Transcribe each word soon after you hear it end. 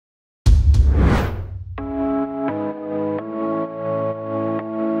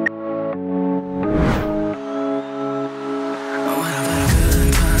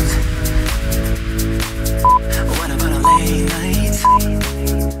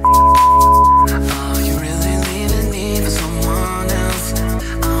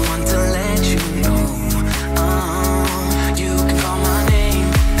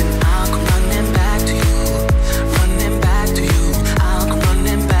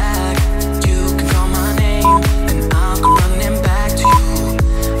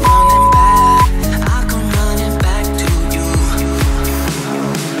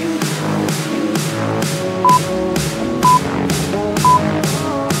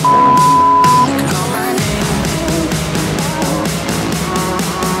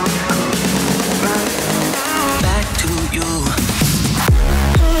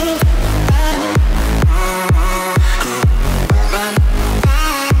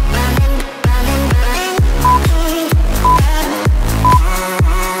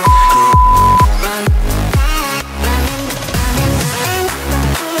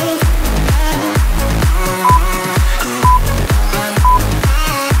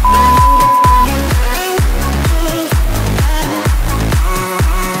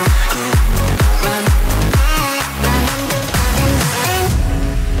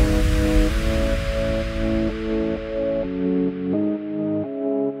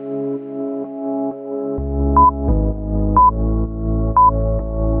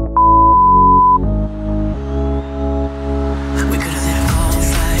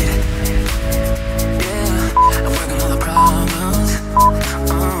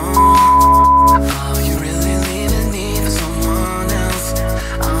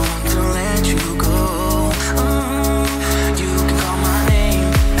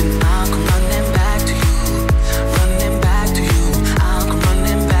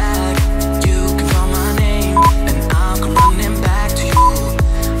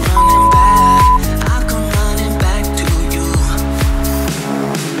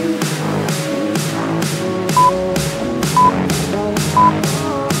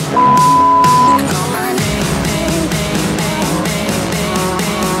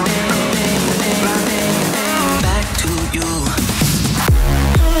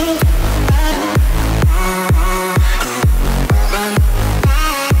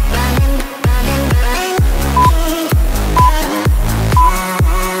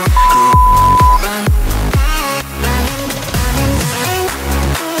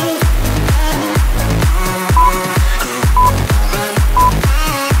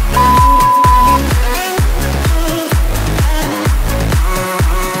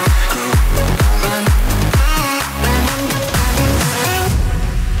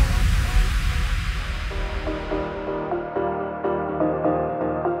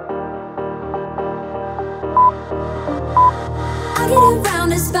get around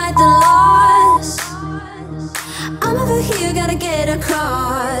despite the loss. I'm over here, gotta get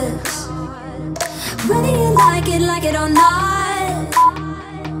across. Whether you like it or not,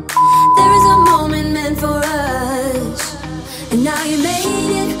 there is a moment meant for us. And now you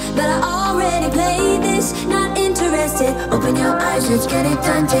made it, but I already played this. Not interested, open your eyes, let's get it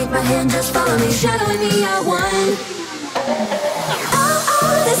done. Take my hand, just follow me, shadowing me, I won.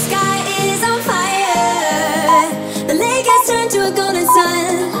 Oh, the sky is on fire. The lake has turned to a golden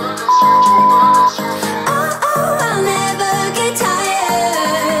sun. Oh, I'll never get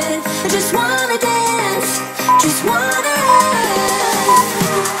tired. I just wanna dance, just wanna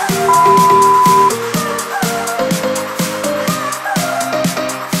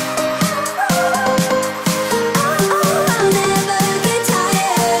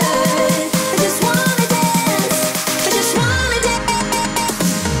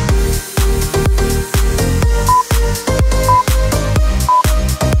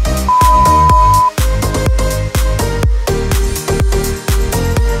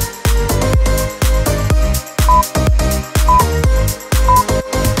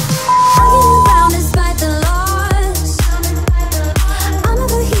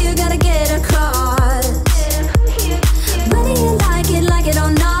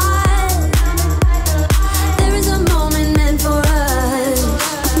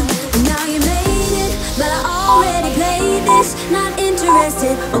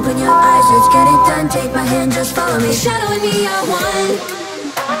open your eyes, let's get it done. Take my hand, just follow me, shadowing me, I won.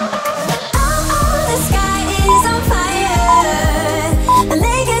 Oh, the sky is on fire. The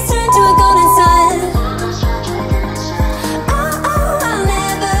lake has turned to a golden sun. Oh, I'll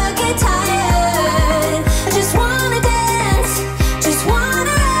never get tired. I just wanna dance, just wanna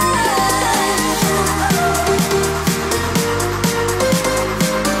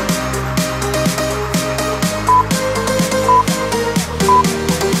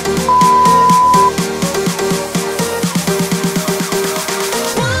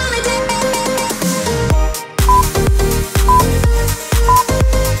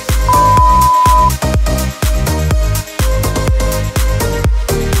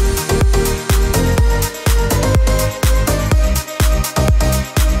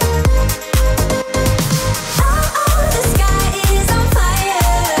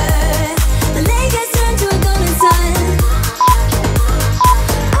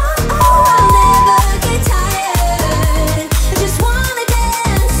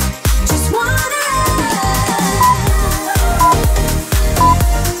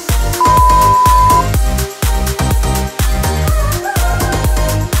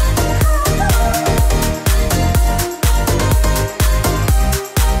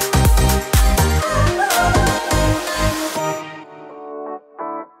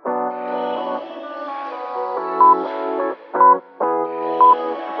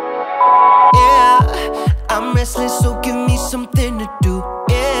restless, so give me something to do,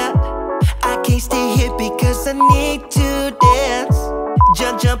 yeah. I can't stay here because I need to dance.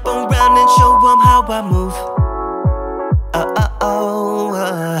 Jump around and show them how I move.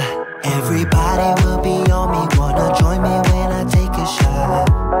 Everybody will be on me, wanna join me when I take a shot.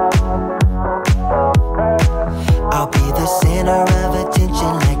 I'll be the center of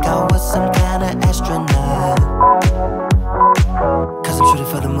attention like I was some kind of astronaut. Cause I'm shooting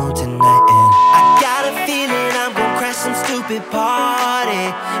for the moon tonight, and I got a feeling I'm gonna crash some stupid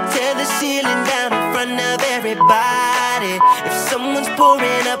party. Tear the ceiling down in front of everybody. If someone's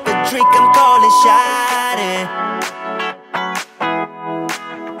pouring up a drink, I'm calling shawty.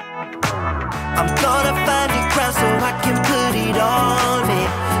 I'm gonna find a crowd so I can put it on me.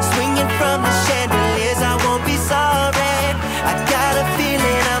 Swinging from the chandeliers, I won't be sorry. I got a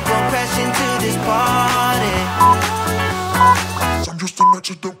feeling I'm gonna crash into this party. I'm just an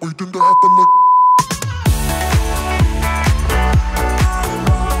accident waiting to happen like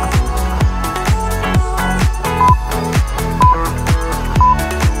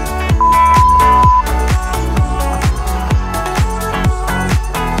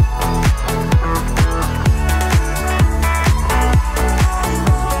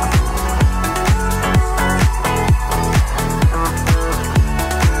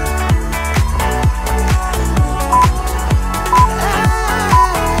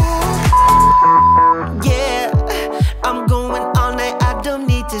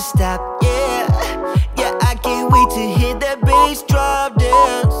stop, yeah, I can't wait to hear that bass drop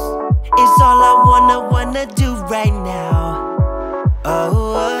dance. It's all I wanna do right now.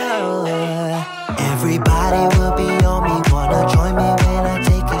 Everybody will be on me, wanna join me when I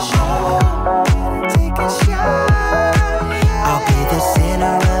take a shot. I'll be the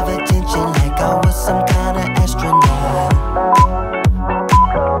center of attention like I was some kind of astronaut.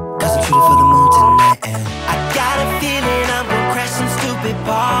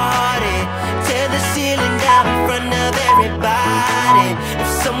 party. If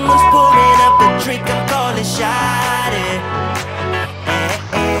someone's pouring up a drink, I'm calling shawty.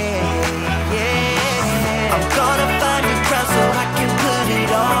 I'm gonna find a crowd so I can put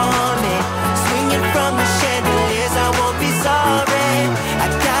it on me. Swinging from the chandeliers, I won't be sorry. I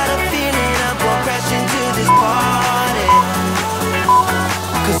got a feeling I'm gonna crash into this party,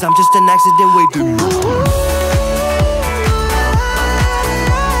 'cause I'm just an accident waiting.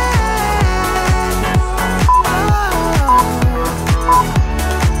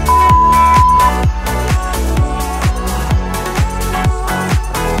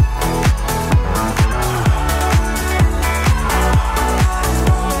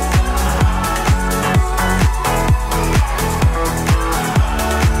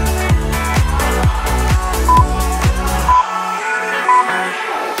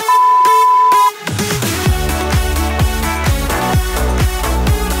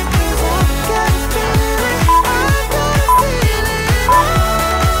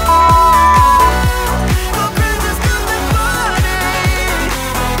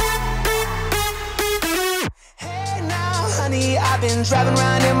 Driving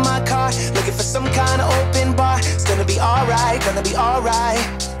around in my car, looking for some kind of open bar. It's gonna be alright, gonna be alright.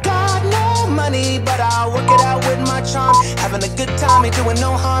 Got no money, but I'll work it out with my charm. Having a good time, ain't doing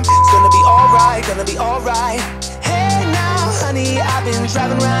no harm. It's gonna be alright, gonna be alright. Hey now, honey, I've been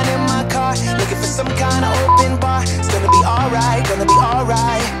driving around in my car, looking for some kind of open bar. It's gonna be alright, gonna be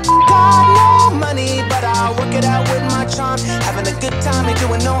alright. Got no money, but I'll work it out with my charm. Having a good time, ain't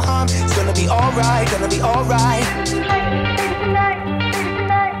doing no harm. It's gonna be alright, gonna be alright.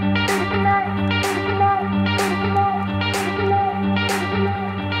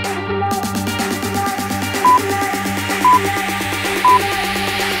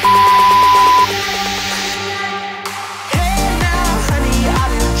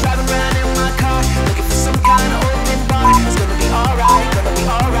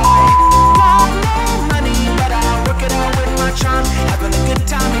 Having a good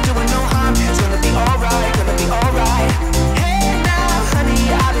time, ain't doing no harm. It's gonna be alright, gonna be alright. Hey now,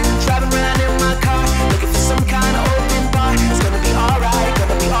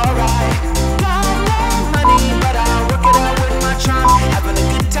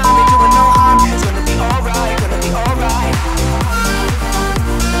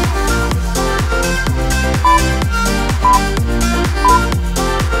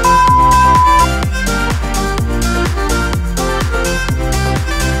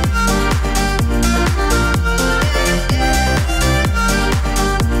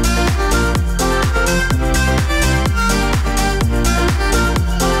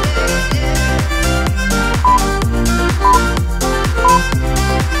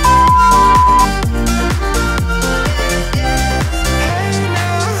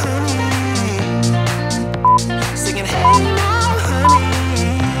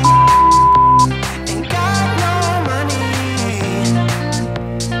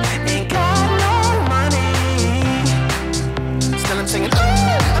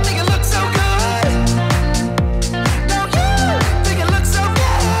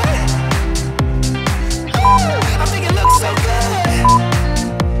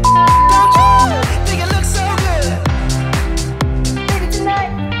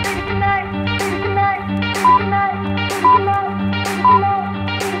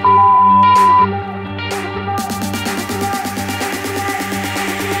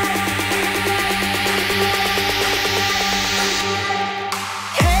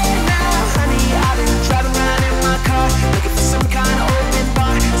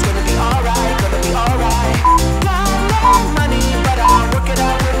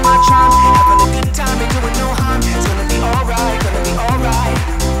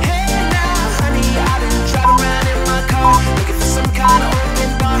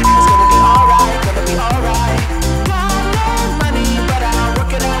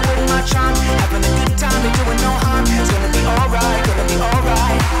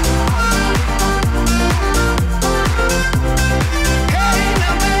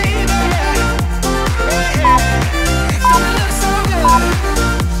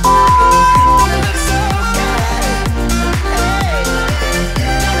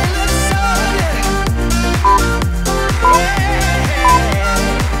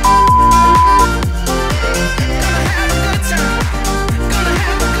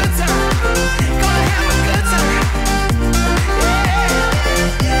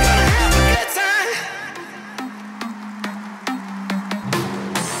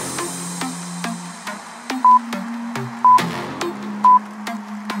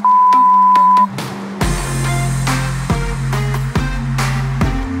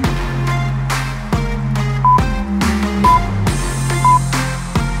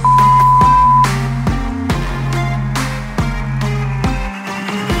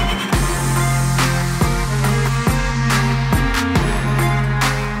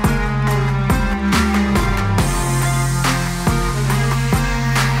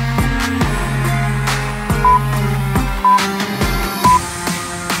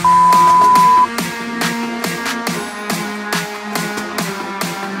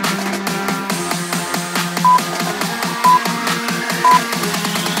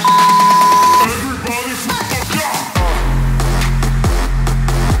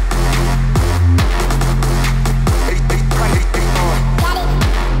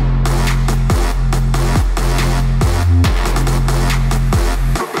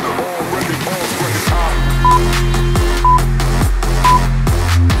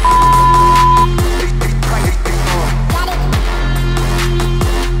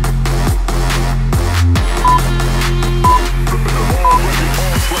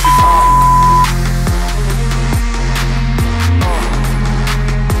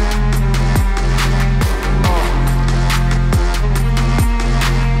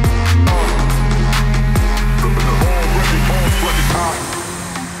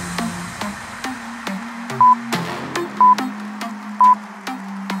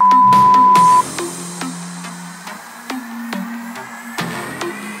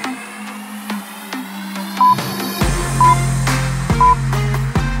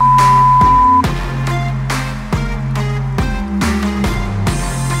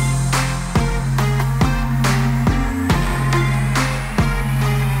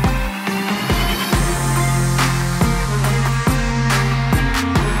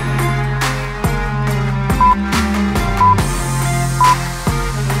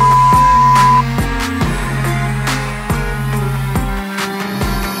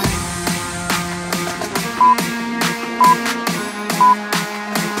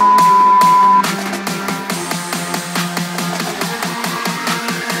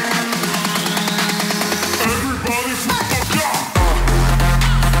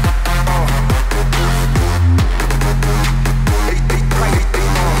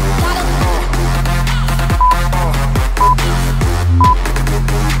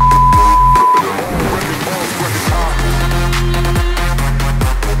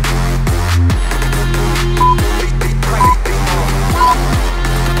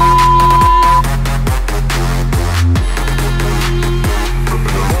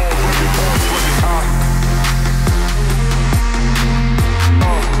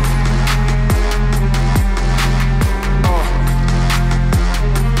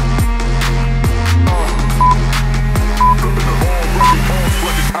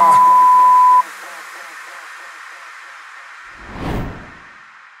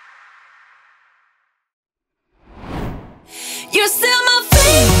 You're still